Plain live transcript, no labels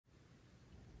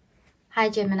Hi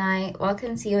Gemini,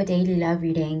 welcome to your daily love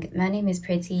reading. My name is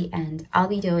Pretty and I'll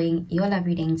be doing your love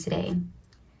reading today.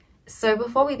 So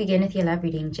before we begin with your love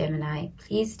reading, Gemini,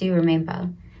 please do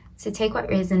remember to take what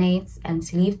resonates and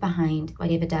to leave behind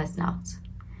whatever does not.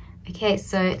 Okay,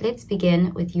 so let's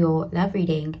begin with your love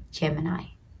reading, Gemini.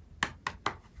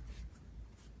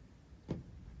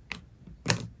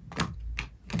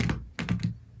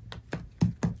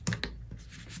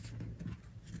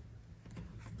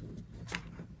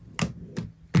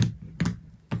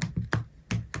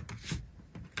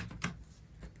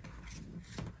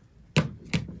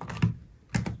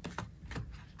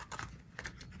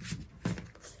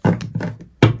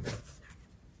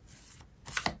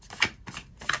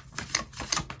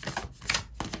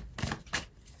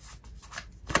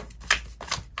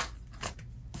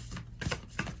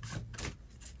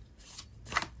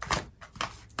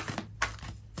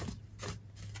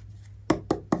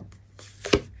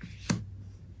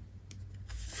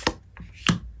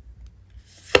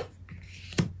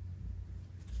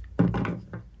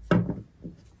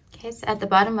 Okay, so at the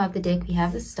bottom of the deck, we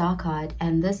have the Star card,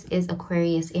 and this is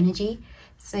Aquarius energy.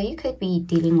 So you could be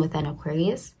dealing with an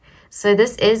Aquarius. So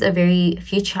this is a very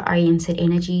future-oriented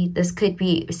energy. This could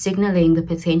be signaling the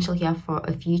potential here for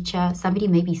a future. Somebody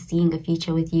may be seeing a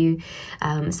future with you.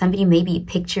 Somebody may be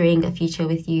picturing a future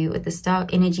with you. With the Star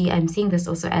energy, I'm seeing this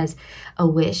also as a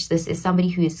wish. This is somebody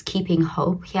who is keeping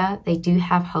hope here. They do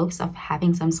have hopes of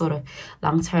having some sort of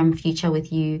long-term future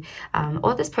with you.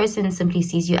 Or this person simply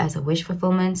sees you as a wish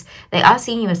fulfillment. They are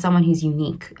seeing you as someone who's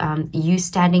unique. You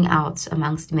standing out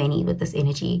amongst many with this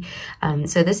energy.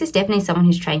 So this is definitely someone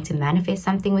who's trying to manifest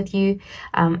something with you.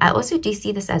 I also do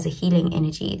see this as a healing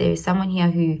energy. There's someone here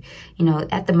who, you know,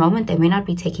 at the moment they may not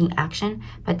be taking action,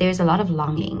 but there's a lot of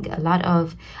longing, a lot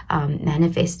of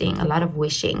manifesting, a lot of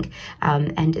wishing,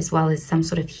 and as well as some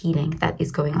sort of healing that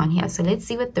is going on here. So let's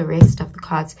see what the rest of the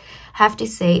cards have to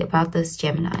say about this,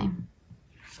 Gemini.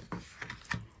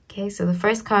 Okay, so the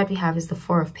first card we have is the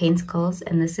Four of Pentacles,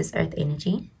 and this is Earth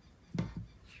energy.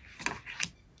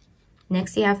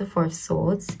 Next, you have the Four of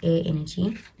Swords, air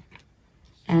energy.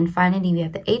 And finally, we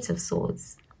have the Eight of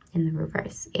Swords in the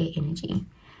reverse, air energy.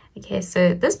 Okay,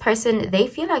 so this person, they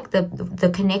feel like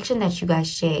the connection that you guys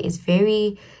share is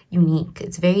very unique.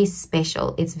 It's very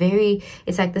special. It's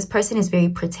like this person is very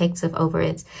protective over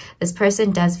it. This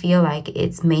person does feel like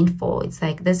it's meant for. It's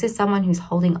like this is someone who's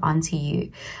holding on to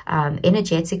you.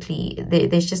 Energetically,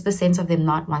 there's just the sense of them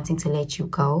not wanting to let you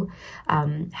go.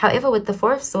 However, with the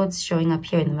Four of Swords showing up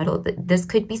here in the middle, this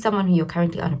could be someone who you're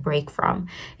currently on a break from.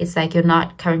 It's like you're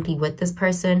not currently with this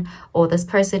person, or this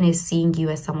person is seeing you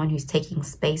as someone who's taking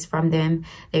space from them.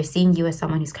 They're seeing you as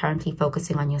someone who's currently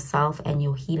focusing on yourself and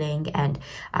your healing, and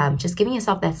just giving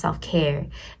yourself that self-care,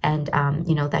 and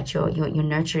you know, that you're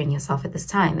nurturing yourself at this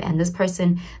time. And this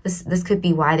person, this could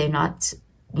be why they're not,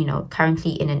 you know,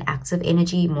 currently in an active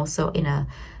energy, more so in a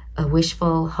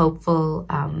wishful, hopeful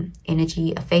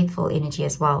energy, a faithful energy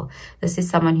as well. This is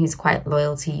someone who's quite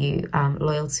loyal to you,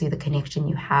 loyal to the connection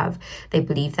you have. They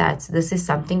believe that this is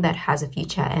something that has a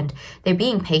future, and they're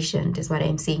being patient is what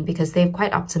I'm seeing, because they're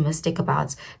quite optimistic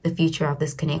about the future of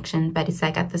this connection. But it's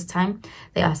like at this time,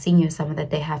 they are seeing you as someone that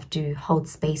they have to hold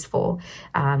space for,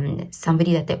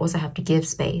 somebody that they also have to give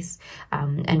space.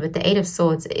 And with the Eight of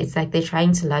Swords, it's like they're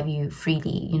trying to love you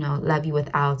freely, you know, love you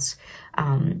without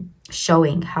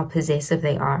showing how possessive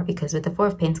they are. Because with the Four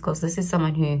of Pentacles, this is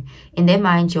someone who, in their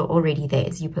mind, you're already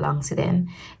theirs, you belong to them,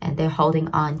 and they're holding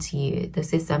on to you.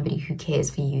 This is somebody who cares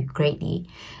for you greatly.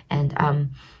 And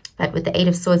but with the Eight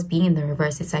of Swords being in the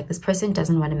reverse, it's like this person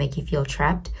doesn't want to make you feel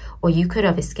trapped, or you could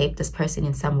have escaped this person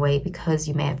in some way because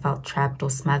you may have felt trapped or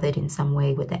smothered in some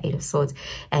way with the Eight of Swords,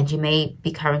 and you may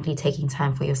be currently taking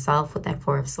time for yourself with that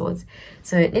Four of Swords.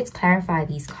 So let's clarify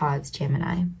these cards,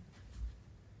 Gemini.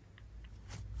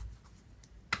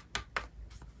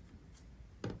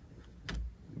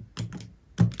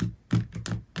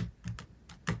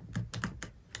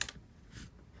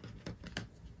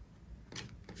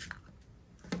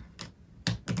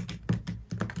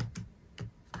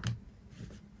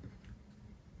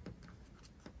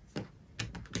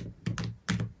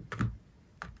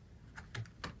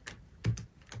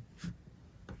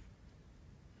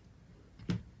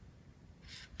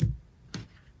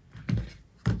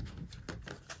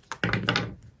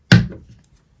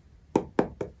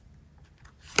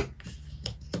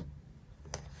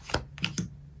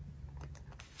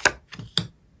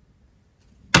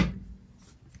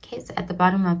 Okay, so at the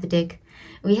bottom of the deck,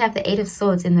 We have the Eight of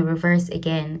Swords in the reverse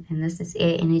again, and this is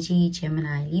air energy,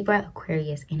 Gemini, Libra,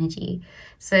 Aquarius energy.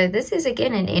 So this is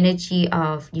again an energy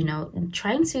of, you know,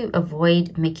 trying to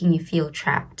avoid making you feel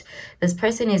trapped. This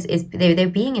person they're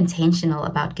being intentional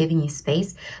about giving you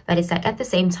space, but it's like at the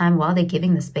same time, while they're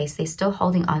giving the space, they're still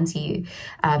holding on to you.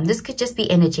 This could just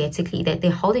be energetically, that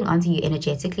they're holding on to you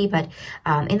energetically, but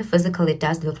in the physical, it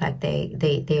does look like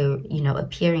they're you know,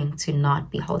 appearing to not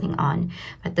be holding on.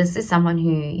 But this is someone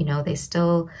who, you know, they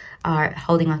still are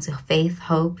holding on to faith,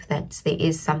 hope that there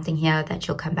is something here, that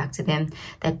you'll come back to them,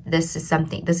 that this is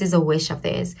something, this is a wish of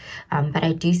theirs. But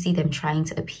I do see them trying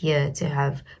to appear to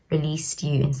have released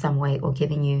you in some way or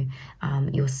given you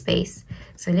your space.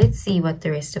 So let's see what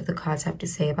the rest of the cards have to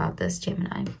say about this,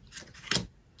 Gemini.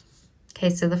 Okay,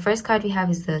 so the first card we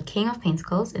have is the King of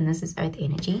Pentacles, and this is Earth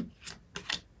energy.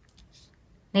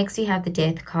 Next, we have the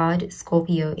Death card,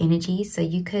 Scorpio energy. So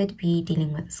you could be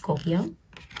dealing with Scorpio.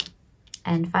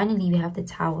 And finally, we have the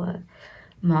Tower,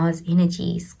 Mars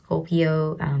energy,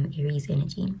 Scorpio, Aries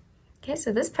energy. Okay,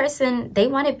 so this person, they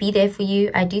want to be there for you.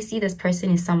 I do see this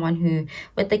person is someone who,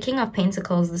 with the King of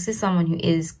Pentacles, this is someone who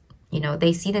is, you know,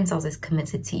 they see themselves as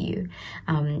committed to you.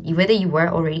 Whether you were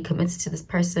already committed to this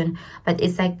person, but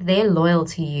it's like they're loyal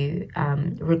to you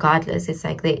regardless. It's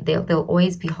like they'll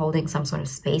always be holding some sort of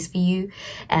space for you.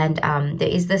 And there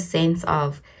is this sense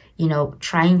of, you know,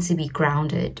 trying to be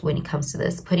grounded when it comes to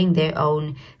this, putting their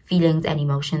own feelings and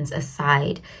emotions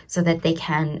aside so that they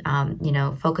can, you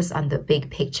know, focus on the big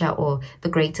picture or the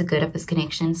greater good of this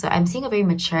connection. So I'm seeing a very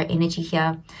mature energy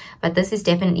here, but this is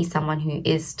definitely someone who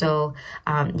is still,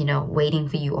 you know, waiting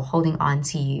for you or holding on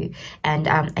to you. And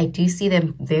I do see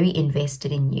them very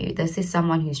invested in you. This is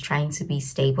someone who's trying to be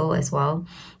stable as well.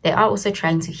 They are also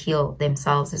trying to heal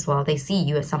themselves as well. They see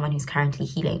you as someone who's currently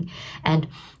healing. And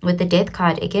with the Death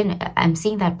card, again, I'm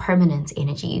seeing that permanent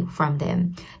energy from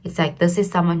them. It's like this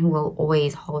is someone who will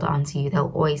always hold on to you.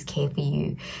 They'll always care for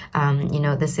you. You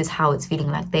know, this is how it's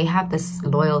feeling like. They have this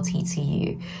loyalty to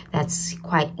you that's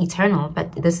quite eternal,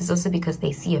 but this is also because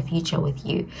they see a future with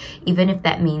you. Even if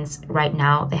that means right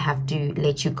now they have to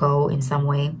let you go in some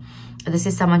way. This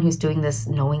is someone who's doing this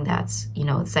knowing that, you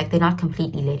know, it's like they're not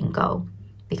completely letting go,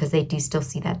 because they do still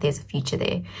see that there's a future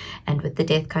there. And with the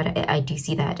Death card, I do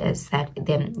see that as that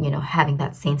them, you know, having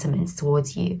that sentiment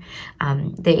towards you.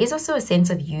 There is also a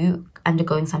sense of you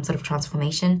undergoing some sort of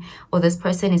transformation, or this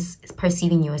person is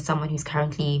perceiving you as someone who's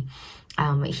currently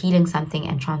healing something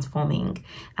and transforming.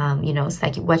 You know, it's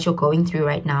like what you're going through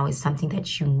right now is something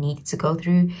that you need to go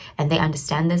through, and they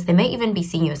understand this. They may even be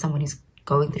seeing you as someone who's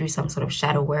going through some sort of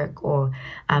shadow work, or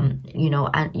you know,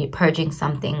 you're purging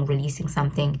something, releasing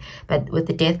something. But with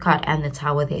the Death card and the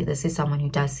Tower there, this is someone who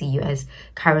does see you as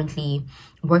currently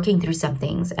working through some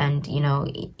things, and, you know,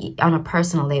 on a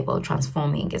personal level,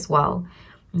 transforming as well.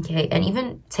 Okay, and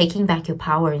even taking back your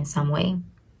power in some way.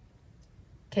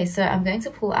 Okay, so I'm going to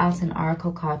pull out an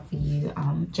oracle card for you,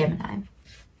 Gemini.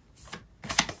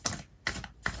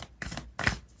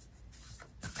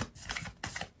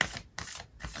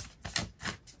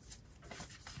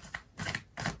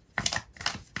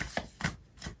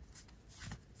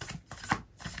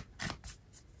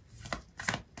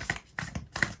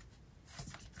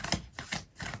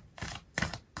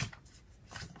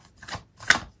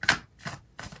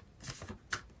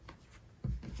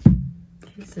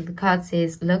 So the card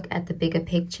says, look at the bigger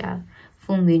picture,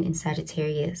 full moon in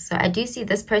Sagittarius. So I do see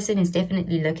this person is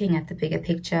definitely looking at the bigger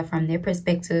picture from their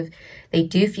perspective. They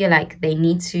do feel like they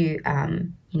need to,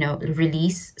 you know,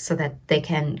 release so that they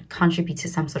can contribute to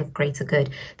some sort of greater good.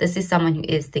 This is someone who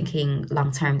is thinking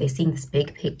long term. They're seeing this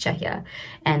big picture here,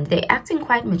 and they're acting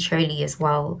quite maturely as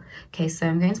well. Okay, so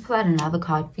I'm going to pull out another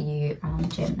card for you,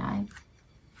 Gemini.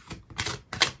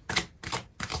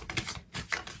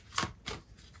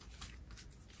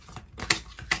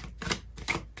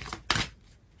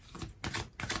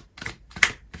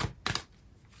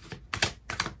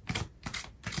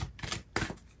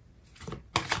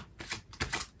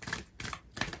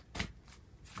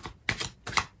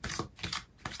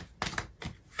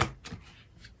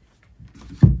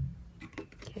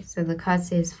 So the card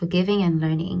says, forgiving and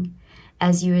learning.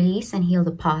 As you release and heal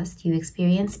the past, you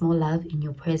experience more love in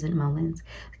your present moment.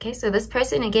 Okay, so this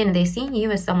person, again, they're seeing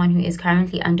you as someone who is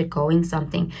currently undergoing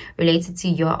something related to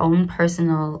your own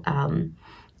personal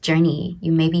journey.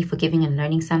 You may be forgiving and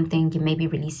learning something. You may be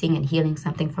releasing and healing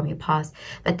something from your past,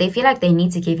 but they feel like they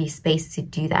need to give you space to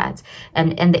do that.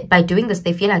 And by doing this,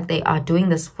 they feel like they are doing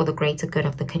this for the greater good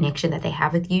of the connection that they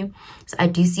have with you. So I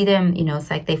do see them, you know, it's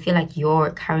like they feel like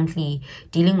you're currently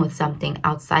dealing with something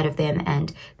outside of them,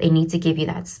 and they need to give you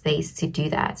that space to do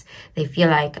that. They feel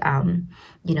like,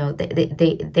 you know,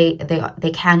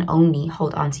 they can only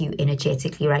hold on to you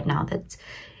energetically right now. That,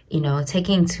 you know,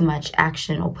 taking too much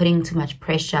action or putting too much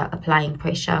pressure, applying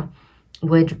pressure,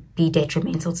 would be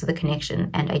detrimental to the connection.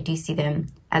 And I do see them,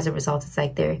 as a result, it's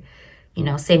like they're, you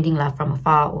know, sending love from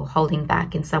afar or holding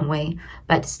back in some way,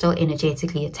 but still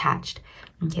energetically attached.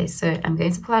 Okay, so I'm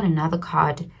going to pull out another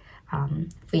card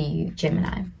for you,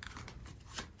 Gemini.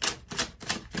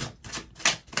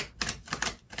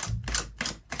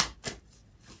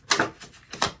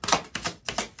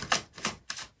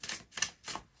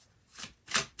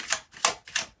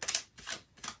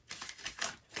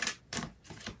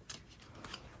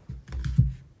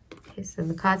 So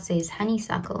the card says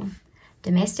honeysuckle,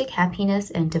 domestic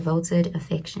happiness and devoted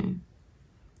affection.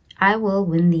 I will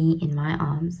win thee in my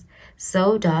arms,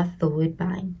 so doth the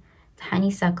woodbine, the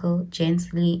honeysuckle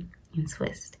gently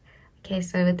entwist. Okay,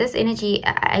 so with this energy,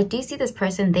 I do see this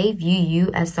person, they view you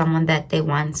as someone that they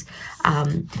want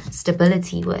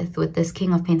stability with. With this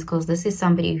King of Pentacles, this is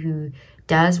somebody who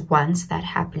does want that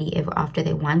happily ever after.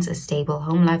 They want a stable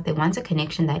home life. They want a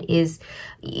connection that is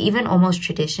even almost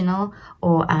traditional,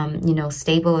 or you know,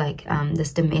 stable, like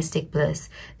this domestic bliss.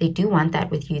 They do want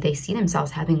that with you. They see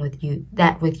themselves having with you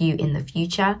in the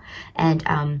future.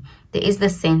 And there is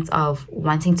this sense of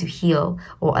wanting to heal,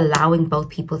 or allowing both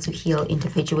people to heal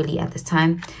individually at this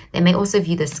time. They may also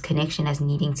view this connection as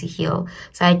needing to heal.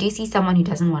 So I do see someone who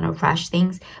doesn't want to rush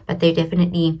things, but they're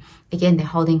definitely, again, they're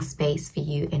holding space for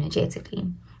you energetically.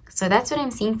 So that's what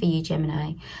I'm seeing for you,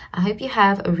 Gemini. I hope you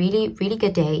have a really, really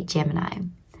good day, Gemini.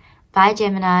 Bye,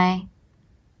 Gemini.